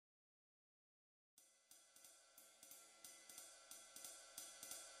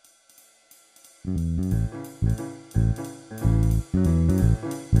Hi,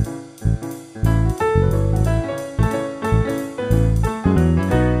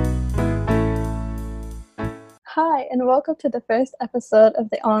 and welcome to the first episode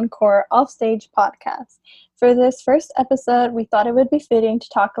of the Encore Offstage podcast. For this first episode, we thought it would be fitting to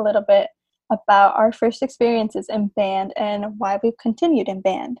talk a little bit about our first experiences in band and why we've continued in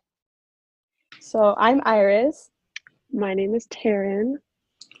band. So I'm Iris. My name is Taryn.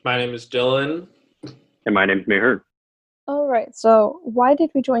 My name is Dylan. And my name's Meher. All right, so why did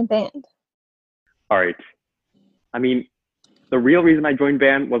we join band? All right. I mean, the real reason I joined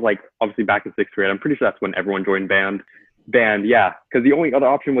band was obviously back in sixth grade. I'm pretty sure that's when everyone joined band. Band, yeah, because the only other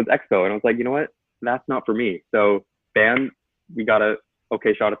option was expo. And I was like, you know what? That's not for me. So band, we got a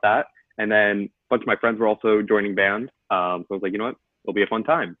okay shot at that. And then a bunch of my friends were also joining band. So I was like, you know what? It'll be a fun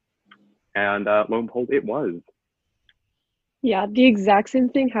time. And lo and behold, it was. Yeah, the exact same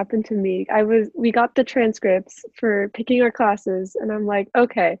thing happened to me. We got the transcripts for picking our classes, and I'm like,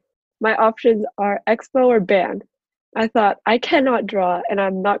 okay, my options are expo or band. I thought, I cannot draw, and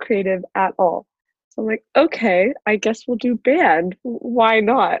I'm not creative at all. So I'm like, okay, I guess we'll do band. Why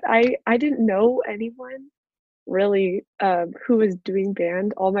not? I didn't know anyone really who was doing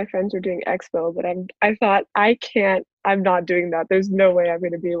band. All my friends were doing expo, but I thought, I'm not doing that. There's no way I'm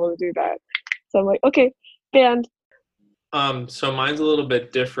going to be able to do that. So I'm like, okay, band. So mine's a little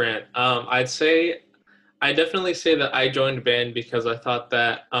bit different. I definitely say that I joined band because I thought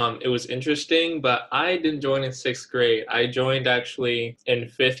that it was interesting, but I didn't join in sixth grade. I joined actually in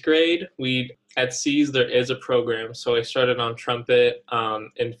fifth grade. At C's there is a program, so I started on trumpet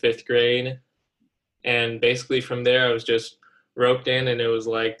in fifth grade, and basically from there I was just roped in, and it was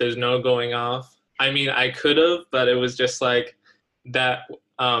like there's no going off. I mean, I could have, but it was just like that.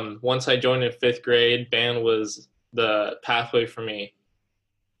 Once I joined in fifth grade, band was the pathway for me.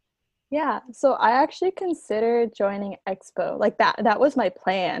 Yeah, so I actually considered joining Expo. Like that was my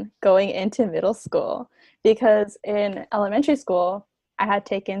plan going into middle school because in elementary school, I had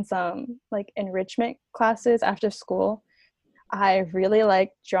taken some like enrichment classes after school. I really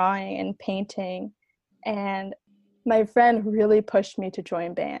liked drawing and painting, and my friend really pushed me to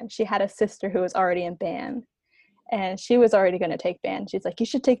join band. She had a sister who was already in band, and she was already going to take band. She's like, you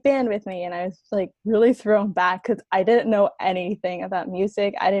should take band with me. And I was like really thrown back because I didn't know anything about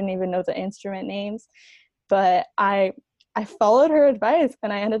music. I didn't even know the instrument names, but I followed her advice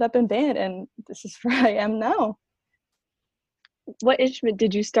and I ended up in band, and this is where I am now. What instrument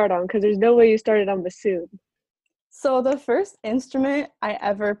did you start on? Because there's no way you started on bassoon. So the first instrument I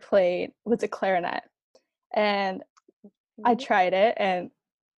ever played was a clarinet, and I tried it, and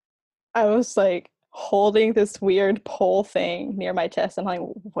I was like holding this weird pole thing near my chest. I'm like,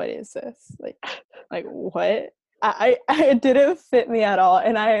 what is this? Like what? It didn't fit me at all,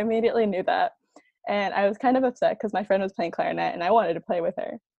 and I immediately knew that. And I was kind of upset because my friend was playing clarinet and I wanted to play with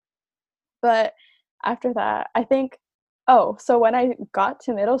her. But after that, I think, so when I got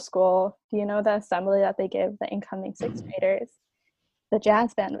to middle school, do you know the assembly that they give the incoming sixth graders? The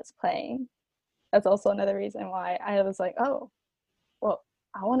jazz band was playing. That's also another reason why I was like, oh, well,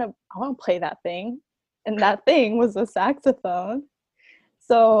 I want to play that thing. And that thing was a saxophone.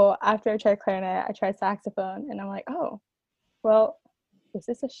 So after I tried clarinet, I tried saxophone, and I'm like, oh, well, this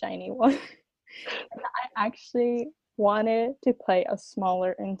is a shiny one. And I actually wanted to play a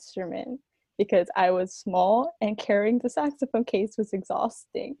smaller instrument because I was small and carrying the saxophone case was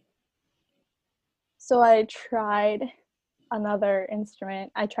exhausting. So I tried another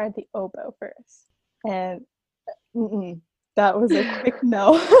instrument. I tried the oboe first, and that was a quick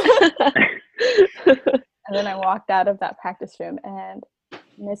no. And then I walked out of that practice room, and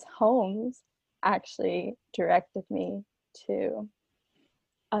Miss Holmes actually directed me to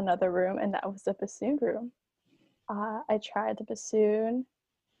another room, and that was the bassoon room. I tried the bassoon,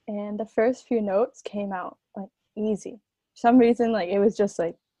 and the first few notes came out like easy. For some reason, like it was just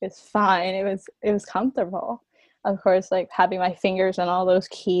like it's fine. It was comfortable. Of course, like having my fingers on all those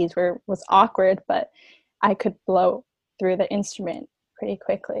keys was awkward, but I could blow through the instrument pretty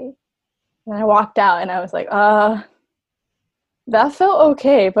quickly. And I walked out, and I was like, that felt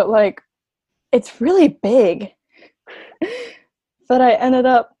okay, but like it's really big. But I ended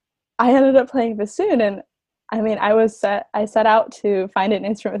up playing bassoon, and I mean, I set out to find an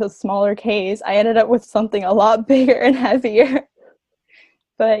instrument with a smaller case. I ended up with something a lot bigger and heavier.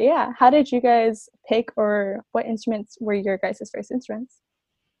 But yeah, how did you guys pick, or what instruments were your guys' first instruments?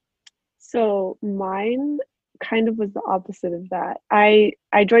 So mine kind of was the opposite of that. I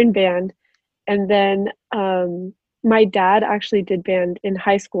joined band, and then my dad actually did band in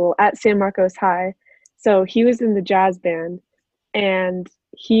high school at San Marcos High. So he was in the jazz band, and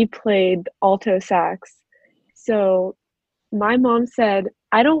he played alto sax. So my mom said,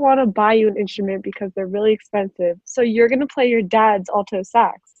 I don't want to buy you an instrument because they're really expensive. So you're going to play your dad's alto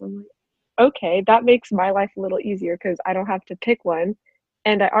sax. I'm like, okay, that makes my life a little easier because I don't have to pick one.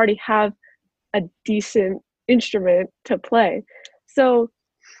 And I already have a decent instrument to play. So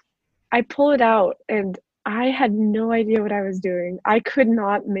I pull it out and I had no idea what I was doing. I could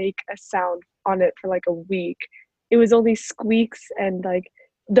not make a sound on it for like a week. It was only squeaks and like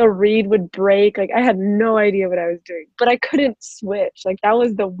the reed would break. Like I had no idea what I was doing, but I couldn't switch. Like that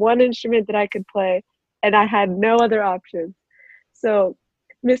was the one instrument that I could play and I had no other options. So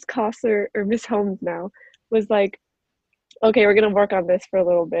Miss Kostler, or Miss Holmes now, was like, okay, we're going to work on this for a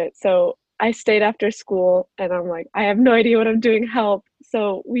little bit. So I stayed after school and I'm like, I have no idea what I'm doing, help.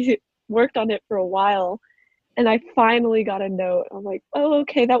 So we worked on it for a while and I finally got a note. I'm like, oh,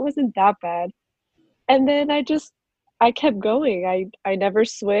 okay, that wasn't that bad. And then I kept going. I never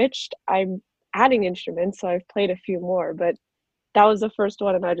switched. I'm adding instruments, so I've played a few more, but that was the first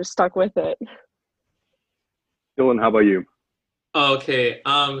one and I just stuck with it. Dylan, how about you? Okay,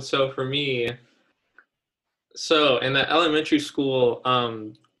 so for me, so in the elementary school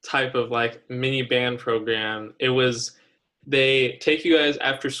type of like mini band program, it was they take you guys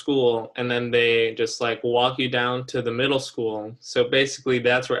after school and then they just like walk you down to the middle school. So basically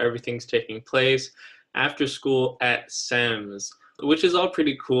that's where everything's taking place after school at SEMS, which is all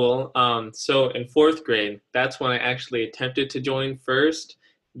pretty cool. So in fourth grade, that's when I actually attempted to join first.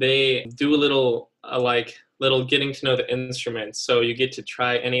 They do a little like little getting to know the instruments. So you get to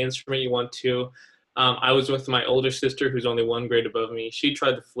try any instrument you want to. I was with my older sister, who's only one grade above me. She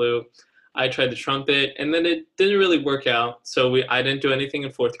tried the flute. I tried the trumpet, and then it didn't really work out. So I didn't do anything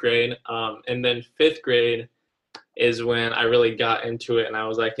in fourth grade. And then fifth grade is when I really got into it, and I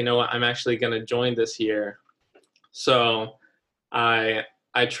was like, you know what, I'm actually going to join this year. So I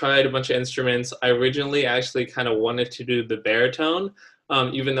I tried a bunch of instruments. I originally actually kind of wanted to do the baritone,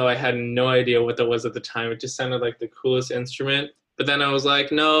 even though I had no idea what that was at the time. It just sounded like the coolest instrument. But then I was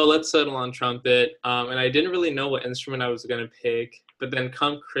like, no, let's settle on trumpet. And I didn't really know what instrument I was going to pick. But then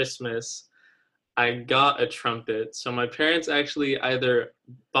come Christmas, I got a trumpet. So my parents actually either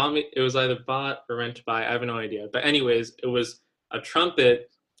bought me, it was either bought or rent to buy. I have no idea. But anyways, it was a trumpet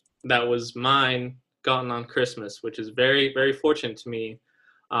that was mine, gotten on Christmas, which is very, very fortunate to me.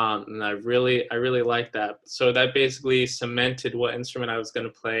 And I really like that. So that basically cemented what instrument I was going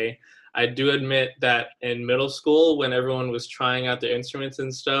to play. I do admit that in middle school, when everyone was trying out their instruments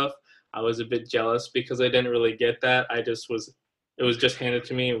and stuff, I was a bit jealous because I didn't really get that. It was just handed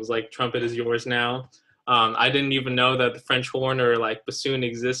to me. It was like, trumpet is yours now. I didn't even know that the French horn or like bassoon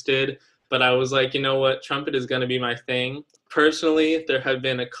existed, but I was like, you know what, trumpet is going to be my thing. Personally, there have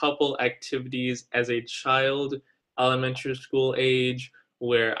been a couple activities as a child, elementary school age,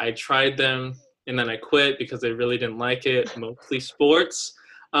 where I tried them and then I quit because I really didn't like it, mostly sports.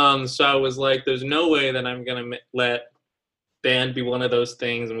 So I was like, there's no way that I'm going to let band be one of those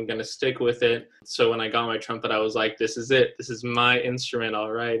things. I'm going to stick with it. So when I got my trumpet, I was like, this is it. This is my instrument.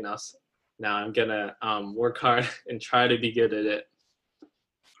 All right. Now I'm going to work hard and try to be good at it.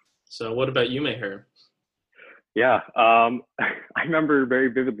 So what about you, Meher? Yeah, I remember very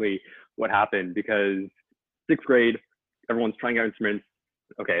vividly what happened because sixth grade, everyone's trying out instruments.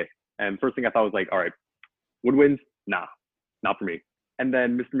 Okay, and first thing I thought was like, all right, woodwinds, nah, not for me. And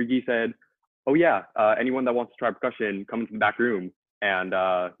then Mr. McGee said, oh yeah, anyone that wants to try percussion, come into the back room and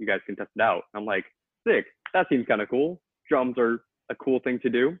you guys can test it out. And I'm like, sick, that seems kind of cool. Drums are a cool thing to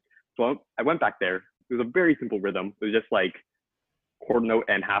do. So I went back there. It was a very simple rhythm. It was just like quarter note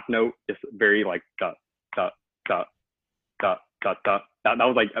and half note, just very like da da da da da da. That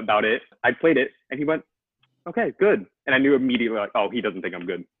was like about it. I played it and he went, okay, good. And I knew immediately like, oh, he doesn't think I'm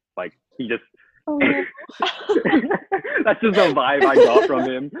good. Like he just Oh, that's just the vibe I got from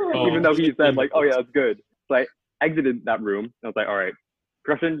him. Oh, Even though he said like, oh yeah, that's good. So I exited that room and I was like, all right,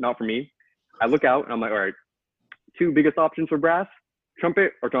 percussion, not for me. I look out and I'm like, all right, two biggest options for brass,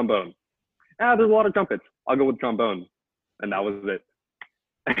 trumpet or trombone. There's a lot of trumpets. I'll go with trombone. And that was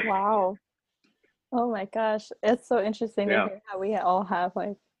it. Wow. oh my gosh. It's so interesting to Yeah. hear how we all have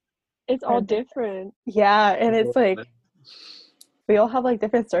like, It's all Our di- different. yeah, and it's like we all have like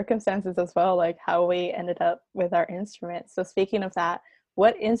different circumstances as well, like how we ended up with our instruments. So speaking of that,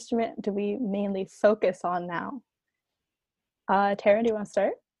 what instrument do we mainly focus on now? Tara, do you want to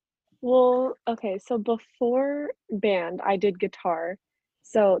start? Well, okay, so before band, I did guitar.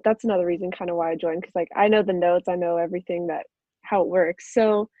 So that's another reason kind of why I joined, because like I know the notes, I know everything that how it works.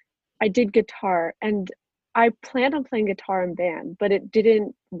 So I did guitar and I planned on playing guitar in band, but it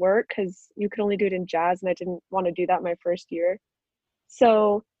didn't work because you could only do it in jazz and I didn't want to do that my first year.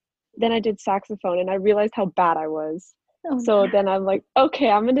 So then I did saxophone and I realized how bad I was. Oh, So no. then I'm like, okay,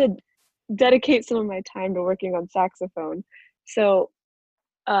 I'm going to dedicate some of my time to working on saxophone. So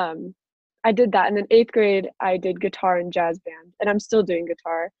I did that. And then 8th grade, I did guitar and jazz band, and I'm still doing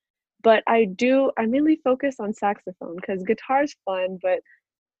guitar. But I mainly focus on saxophone because guitar is fun, but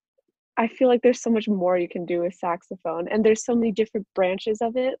I feel like there's so much more you can do with saxophone. And there's so many different branches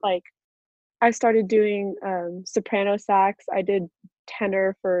of it. Like I started doing soprano sax. I did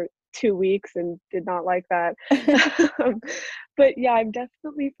tenor for 2 weeks and did not like that. But yeah, I'm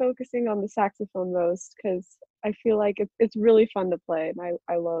definitely focusing on the saxophone most because I feel like it's really fun to play, and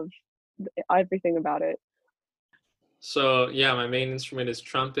I love everything about it. So yeah, my main instrument is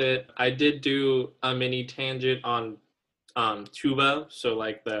trumpet. I did do a mini tangent on tuba, so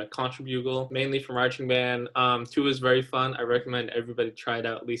like the contrabugle, mainly for marching band. Tuba is very fun. I recommend everybody try it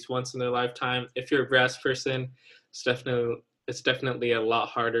out at least once in their lifetime. If you're a brass person, it's definitely a lot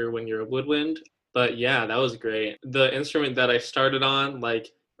harder when you're a woodwind. But yeah, that was great. The instrument that I started on, like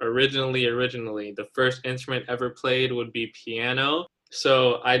originally, the first instrument ever played would be piano.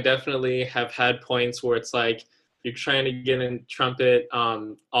 So I definitely have had points where it's like you're trying to get in trumpet.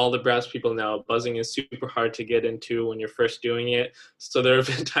 All the brass people know buzzing is super hard to get into when you're first doing it. So there have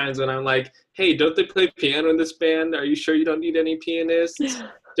been times when I'm like, hey, don't they play piano in this band? Are you sure you don't need any pianists?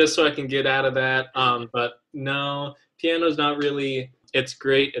 Just so I can get out of that. But no, piano's not really, it's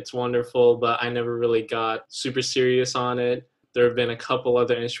great, it's wonderful, but I never really got super serious on it. There have been a couple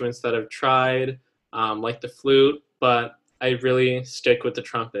other instruments that I've tried, like the flute, but I really stick with the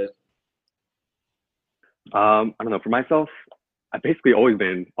trumpet. I don't know. For myself, I've basically always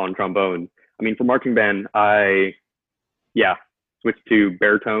been on trombone. I mean, for marching band, I switched to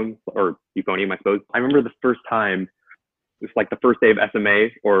baritone or euphonium, I suppose. I remember the first time, it was like the first day of SMA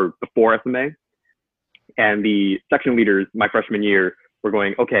or before SMA, and the section leaders my freshman year were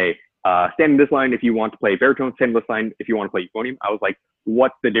going, okay, stand in this line if you want to play baritone, stand in this line if you want to play euphonium. I was like,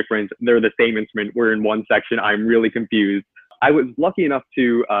 what's the difference? They're the same instrument. We're in one section. I'm really confused. I was lucky enough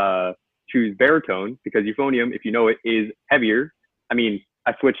to choose baritone because euphonium, if you know it, is heavier. I mean,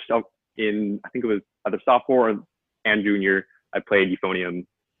 I switched up in, I think it was either sophomore and junior. I played euphonium,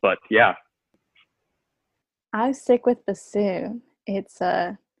 but yeah. I stick with bassoon. It's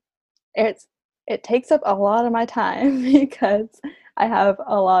it takes up a lot of my time because I have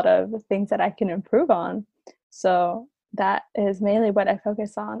a lot of things that I can improve on. So that is mainly what I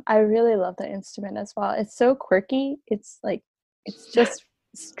focus on. I really love the instrument as well. It's so quirky. It's like it's just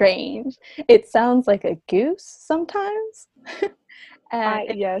strange. It sounds like a goose sometimes.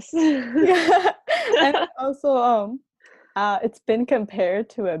 And Yes. yeah. And also it's been compared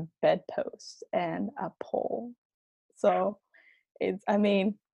to a bedpost and a pole. So I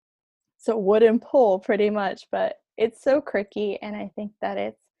mean, it's a wooden pole pretty much, but it's so quirky, and I think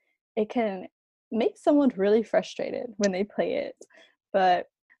that it can make someone really frustrated when they play it. But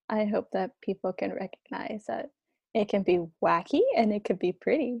I hope that people can recognize that it can be wacky and it could be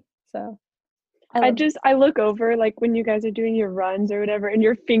pretty. So I look over like when you guys are doing your runs or whatever, and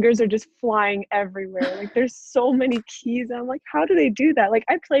your fingers are just flying everywhere. Like there's so many keys. I'm like, how do they do that? Like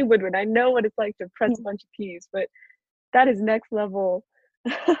I play woodwind. I know what it's like to press a bunch of keys, but that is next level.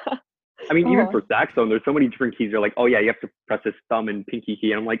 I mean, even for saxophone, there's so many different keys. You're like, oh yeah, you have to press this thumb and pinky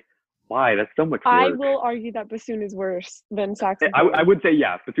key. And I'm like, why? That's so much work. I will argue that bassoon is worse than saxophone. I would say,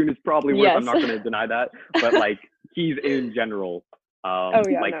 yeah, bassoon is probably worse. Yes. I'm not going to deny that. But like keys in general,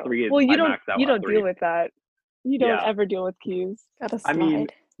 three is well, you I max out you don't three. deal with that. You don't ever deal with keys. gotta slide. I mean,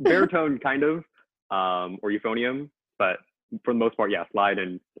 baritone kind of, or euphonium, but for the most part, yeah, slide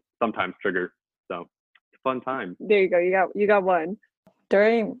and sometimes trigger. So it's a fun time. There you go. You got one.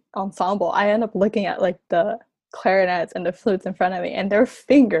 During ensemble, I end up looking at like the clarinets and the flutes in front of me, and their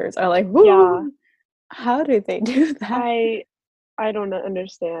fingers are like, woo! Yeah. How do they do that? I don't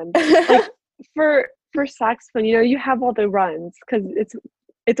understand. Like for saxophone, you have all the runs because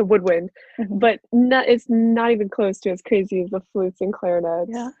it's a woodwind, but it's not even close to as crazy as the flutes and clarinets.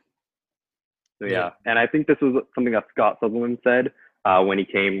 Yeah. So yeah, and I think this was something that Scott Sutherland said when he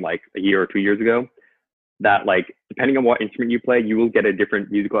came like a year or 2 years ago, that like depending on what instrument you play, you will get a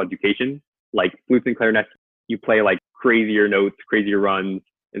different musical education. Like flutes and clarinets, you play like crazier notes, crazier runs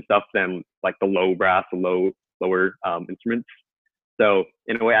and stuff than like the low brass, the lower instruments. So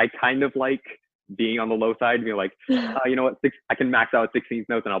in a way, I kind of like being on the low side, being like, you know what, I can max out 16th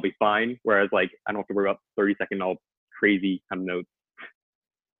notes and I'll be fine. Whereas like I don't have to worry about 32nd all crazy kind of notes.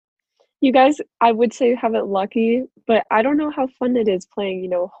 You guys, I would say you have it lucky, but I don't know how fun it is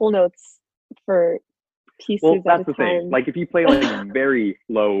playing, whole notes for pieces Well, at that's a the time. thing. Like if you play like very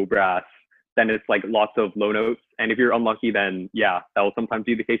low brass, then it's like lots of low notes. And if you're unlucky, then yeah, that will sometimes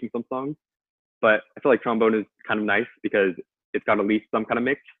be the case in some songs. But I feel like trombone is kind of nice because it's got at least some kind of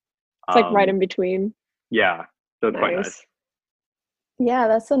mix. It's like right in between. Yeah, so it's quite nice. Yeah,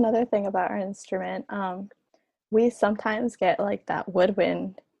 that's another thing about our instrument. We sometimes get like that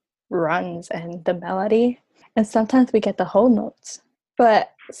woodwind runs and the melody, and sometimes we get the whole notes.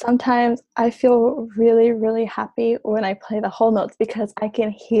 But sometimes I feel really, really happy when I play the whole notes because I can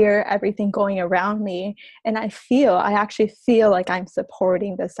hear everything going around me, and I actually feel like I'm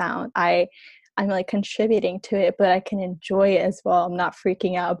supporting the sound. I'm like contributing to it, but I can enjoy it as well. I'm not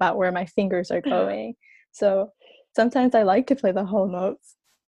freaking out about where my fingers are going. So sometimes I like to play the whole notes.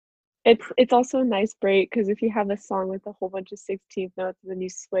 It's also a nice break because if you have a song with a whole bunch of 16th notes and then you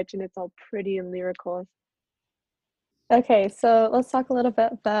switch and it's all pretty and lyrical. Okay, so let's talk a little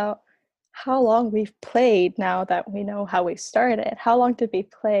bit about how long we've played now that we know how we started. How long did we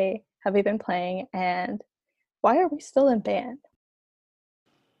play? Have we been playing? And why are we still in band?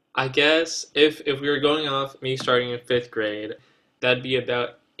 I guess if we were going off me starting in 5th grade, that'd be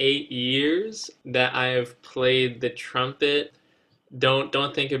about 8 years that I have played the trumpet.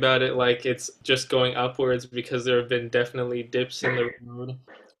 Don't think about it like it's just going upwards because there have been definitely dips in the road.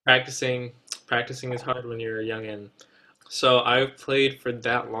 Practicing is hard when you're a youngin'. So I've played for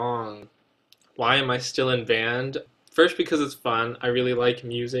that long. Why am I still in band? First, because it's fun. I really like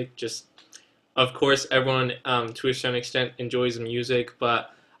music. Just, of course, everyone to a certain extent enjoys music,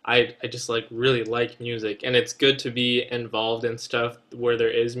 but I just like really like music, and it's good to be involved in stuff where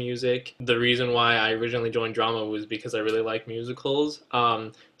there is music. The reason why I originally joined drama was because I really like musicals.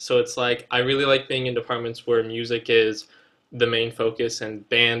 So it's like I really like being in departments where music is the main focus, and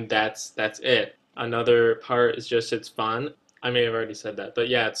band that's it. Another part is just it's fun. I may have already said that, but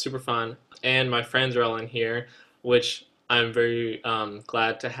yeah, it's super fun, and my friends are all in here, which I'm very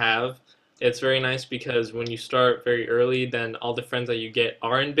glad to have. It's very nice because when you start very early, then all the friends that you get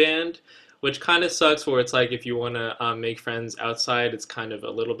are in band, which kind of sucks where it's like if you want to make friends outside, it's kind of a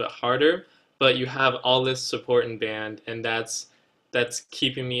little bit harder, but you have all this support in band, and that's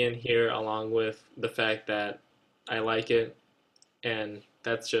keeping me in here along with the fact that I like it, and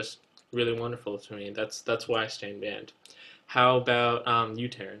that's just really wonderful to me. That's why I stay in band. How about you,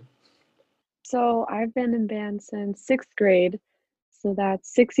 Taryn? So I've been in band since 6th grade. So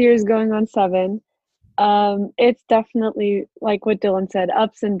that's 6 years going on 7. It's definitely like what Dylan said,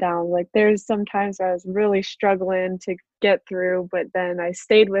 ups and downs. Like there's some times I was really struggling to get through, but then I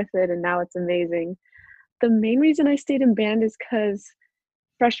stayed with it and now it's amazing. The main reason I stayed in band is because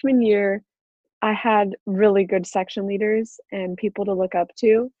freshman year, I had really good section leaders and people to look up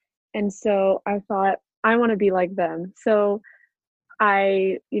to. And so I thought, I want to be like them. So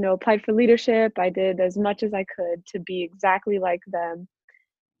I, applied for leadership. I did as much as I could to be exactly like them.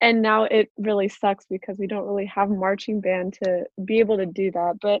 And now it really sucks because we don't really have marching band to be able to do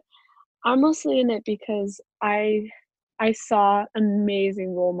that. But I'm mostly in it because I saw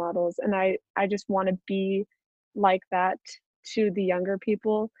amazing role models and I just want to be like that to the younger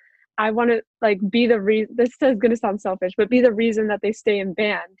people. I want to like be the reason, this is going to sound selfish, but be the reason that they stay in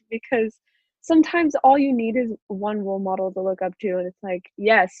band because sometimes all you need is one role model to look up to and it's like,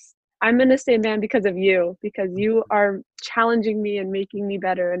 yes, I'm going to stay in band because of you because you are challenging me and making me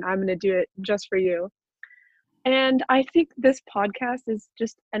better and I'm going to do it just for you. And I think this podcast is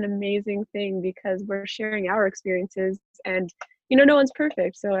just an amazing thing because we're sharing our experiences and no one's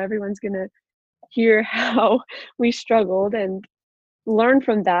perfect. So everyone's going to hear how we struggled and learn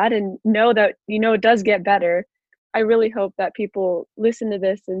from that and know that it does get better. I really hope that people listen to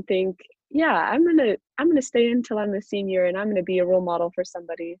this and think, yeah, I'm going to stay until I'm a senior and I'm going to be a role model for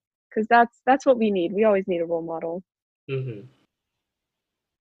somebody because that's what we need. We always need a role model. Mm-hmm.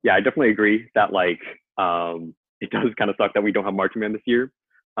 Yeah, I definitely agree that like it does kind of suck that we don't have marching band this year.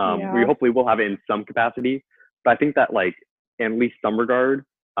 We hopefully will have it in some capacity, but I think that like in at least some regard,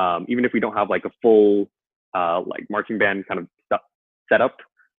 even if we don't have like a full like marching band kind of stuff set up,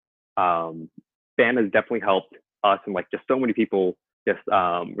 band has definitely helped us and like just so many people just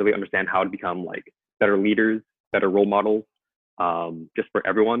really understand how to become like better leaders, better role models, just for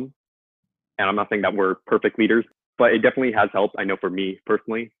everyone. And I'm not saying that we're perfect leaders, but it definitely has helped. I know for me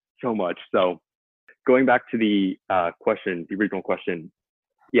personally, so much. So going back to the question, the original question,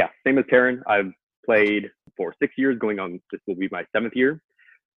 yeah, same as Taryn. I've played for 6 years, going on, this will be my 7th year.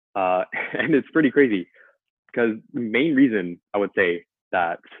 And it's pretty crazy because the main reason I would say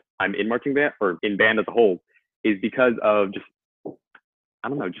that I'm in marching band or in band as a whole is because of just, I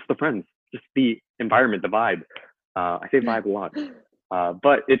don't know, just the friends, just the environment, the vibe. I say vibe a lot,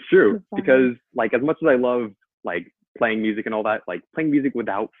 but it's true because like as much as I love like playing music and all that, like playing music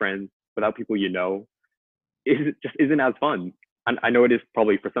without friends without people you know just isn't as fun. And I know it is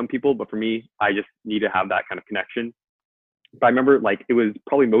probably for some people, but for me, I just need to have that kind of connection. But I remember like it was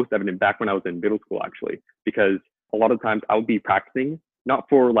probably most evident back when I was in middle school actually, because a lot of times I would be practicing not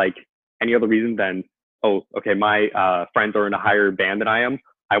for like any other reason than, oh, okay, my friends are in a higher band than I am.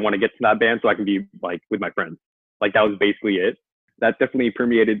 I want to get to that band so I can be like with my friends. Like that was basically it. That definitely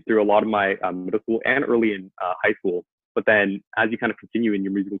permeated through a lot of my middle school and early in high school. But then as you kind of continue in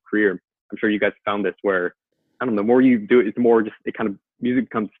your musical career, I'm sure you guys found this where, I don't know, the more you do it, it's more just, it kind of, music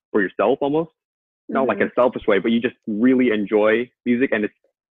becomes for yourself almost. Not like a selfish way, but you just really enjoy music. And it's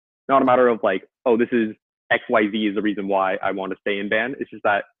not a matter of like, oh, this is XYZ is the reason why I want to stay in band. It's just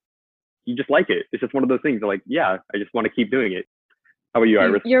that you just like it. It's just one of those things like, yeah, I just want to keep doing it. How about you,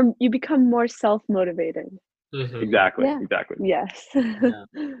 Iris? You become more self-motivated. Exactly. Yeah. Exactly. Yes. Yeah.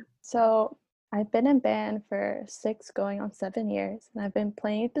 So I've been in band for 6 going on 7 years, and I've been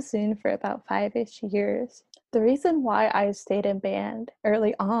playing bassoon for about 5-ish years. The reason why I stayed in band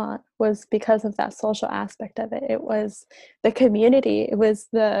early on was because of that social aspect of it. It was the community. It was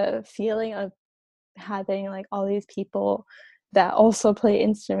the feeling of having like all these people that also play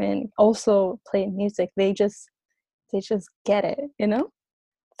instrument, also play music. They just get it, you know?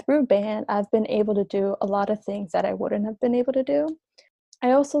 Through band, I've been able to do a lot of things that I wouldn't have been able to do.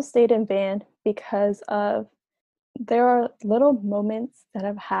 I also stayed in band because of there are little moments that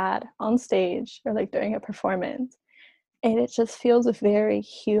I've had on stage or like during a performance, and it just feels very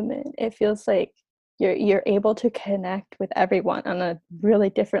human. It feels like you're able to connect with everyone on a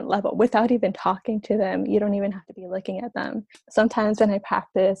really different level without even talking to them. You don't even have to be looking at them. Sometimes when I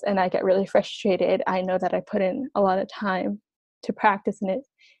practice and I get really frustrated, I know that I put in a lot of time to practice, and it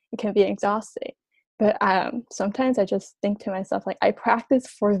can be exhausting. But sometimes I just think to myself, like, I practice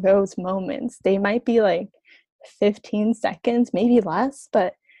for those moments. They might be like 15 seconds, maybe less,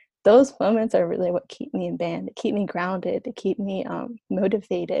 but those moments are really what keep me in band. They keep me grounded. They keep me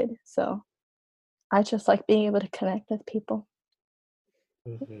motivated. So I just like being able to connect with people.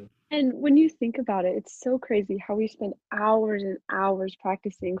 And when you think about it, it's so crazy how we spend hours and hours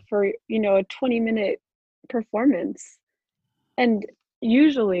practicing for, a 20-minute performance. And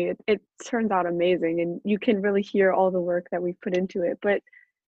usually it turns out amazing and you can really hear all the work that we've put into it. But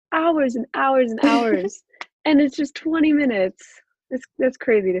hours and hours and hours, and it's just 20 minutes. That's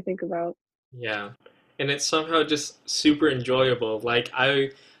crazy to think about. Yeah. And it's somehow just super enjoyable. Like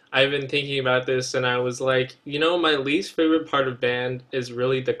I've been thinking about this and I was like, my least favorite part of band is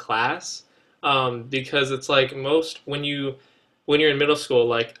really the class. Because it's like most when you're in middle school,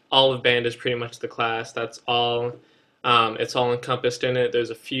 like all of band is pretty much the class. That's all it's all encompassed in it. There's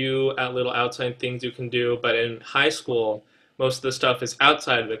a few little outside things you can do, but in high school, most of the stuff is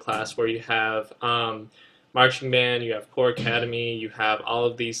outside of the class where you have marching band, you have core academy, you have all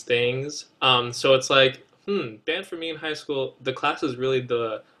of these things. So it's like, band for me in high school, the class is really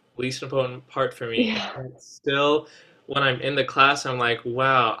the least important part for me. Yeah. And still, when I'm in the class, I'm like,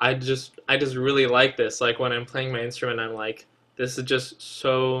 wow, I just really like this. Like when I'm playing my instrument, I'm like, this is just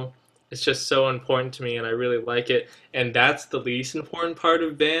so, it's just so important to me, and I really like it. And that's the least important part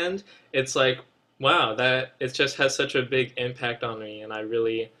of band. It's like, wow, that it just has such a big impact on me, and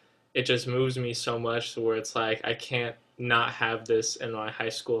it just moves me so much to where it's like I can't not have this in my high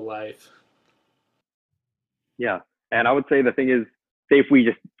school life. Yeah. And I would say the thing is, say if we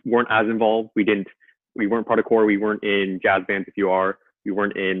just weren't as involved, we weren't part of core, we weren't in jazz bands if you are, we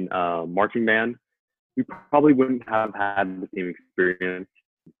weren't in marching band, we probably wouldn't have had the same experience.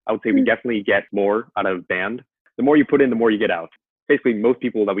 I would say we definitely get more out of band. The more you put in, the more you get out. Basically, most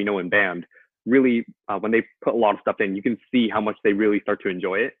people that we know in band really, when they put a lot of stuff in, you can see how much they really start to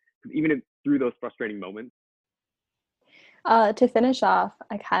enjoy it. Even through those frustrating moments. To finish off,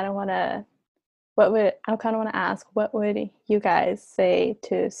 I kind of want to ask, what would you guys say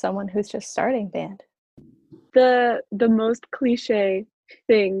to someone who's just starting band? The most cliche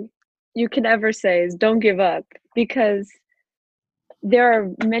thing you can ever say is don't give up, because there are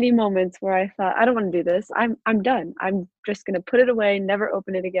many moments where I thought, I don't want to do this. I'm done. I'm just going to put it away, never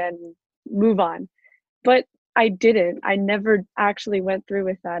open it again, move on. But I didn't. I never actually went through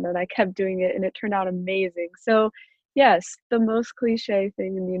with that, and I kept doing it, and it turned out amazing. So yes, the most cliche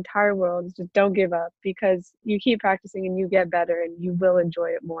thing in the entire world is just don't give up, because you keep practicing and you get better and you will enjoy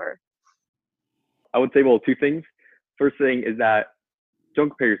it more. I would say, well, two things. First thing is that don't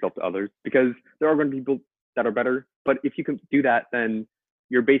compare yourself to others, because there are going to be people that are better. But if you can do that, then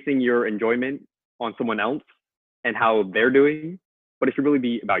you're basing your enjoyment on someone else and how they're doing, but it should really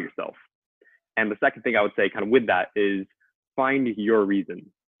be about yourself. And the second thing I would say kind of with that is find your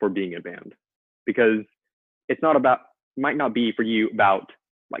reason for being in a band, because it's not about, might not be for you about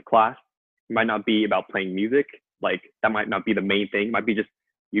like class. It might not be about playing music. Like that might not be the main thing. It might be just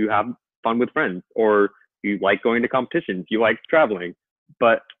you have fun with friends, or you like going to competitions, you like traveling.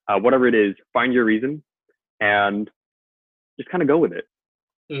 But whatever it is, find your reason and just kind of go with it.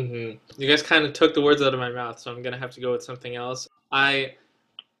 You guys kind of took the words out of my mouth, so I'm gonna have to go with something else. I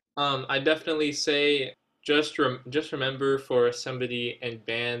definitely say just remember for somebody in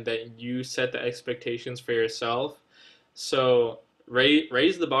band that you set the expectations for yourself. So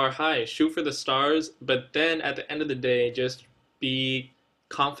raise the bar high, shoot for the stars, but then at the end of the day, just be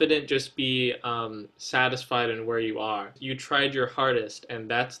confident, just be satisfied in where you are. You tried your hardest, and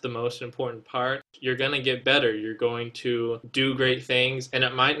that's the most important part. You're going to get better. You're going to do great things, and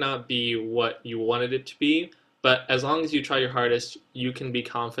it might not be what you wanted it to be, but as long as you try your hardest, you can be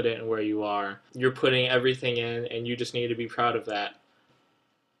confident in where you are. You're putting everything in, and you just need to be proud of that.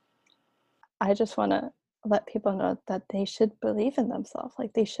 I just want to let people know that they should believe in themselves.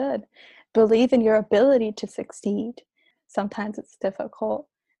 Like they should believe in your ability to succeed. Sometimes it's difficult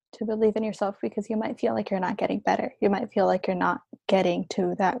to believe in yourself because you might feel like you're not getting better. You might feel like you're not getting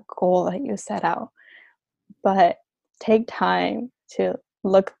to that goal that you set out. But take time to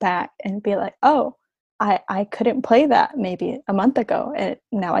look back and be like, oh, I couldn't play that maybe a month ago, and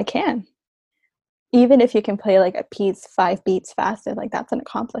now I can. Even if you can play like a piece 5 beats faster, like that's an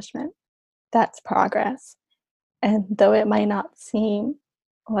accomplishment. That's progress. And though it might not seem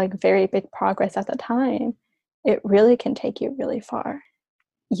like very big progress at the time, it really can take you really far.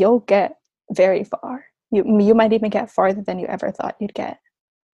 You'll get very far. You might even get farther than you ever thought you'd get.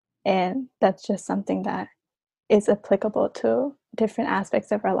 And that's just something that is applicable to different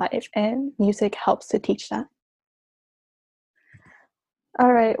aspects of our life, and music helps to teach that.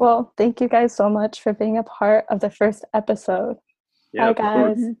 All right. Well, thank you guys so much for being a part of the first episode. Yeah, bye,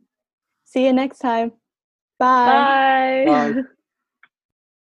 guys. See you next time. Bye. Bye.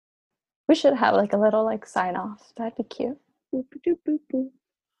 We should have like a little like sign off. That'd be cute. Boop, boop, boop, boop.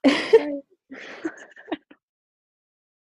 Bye.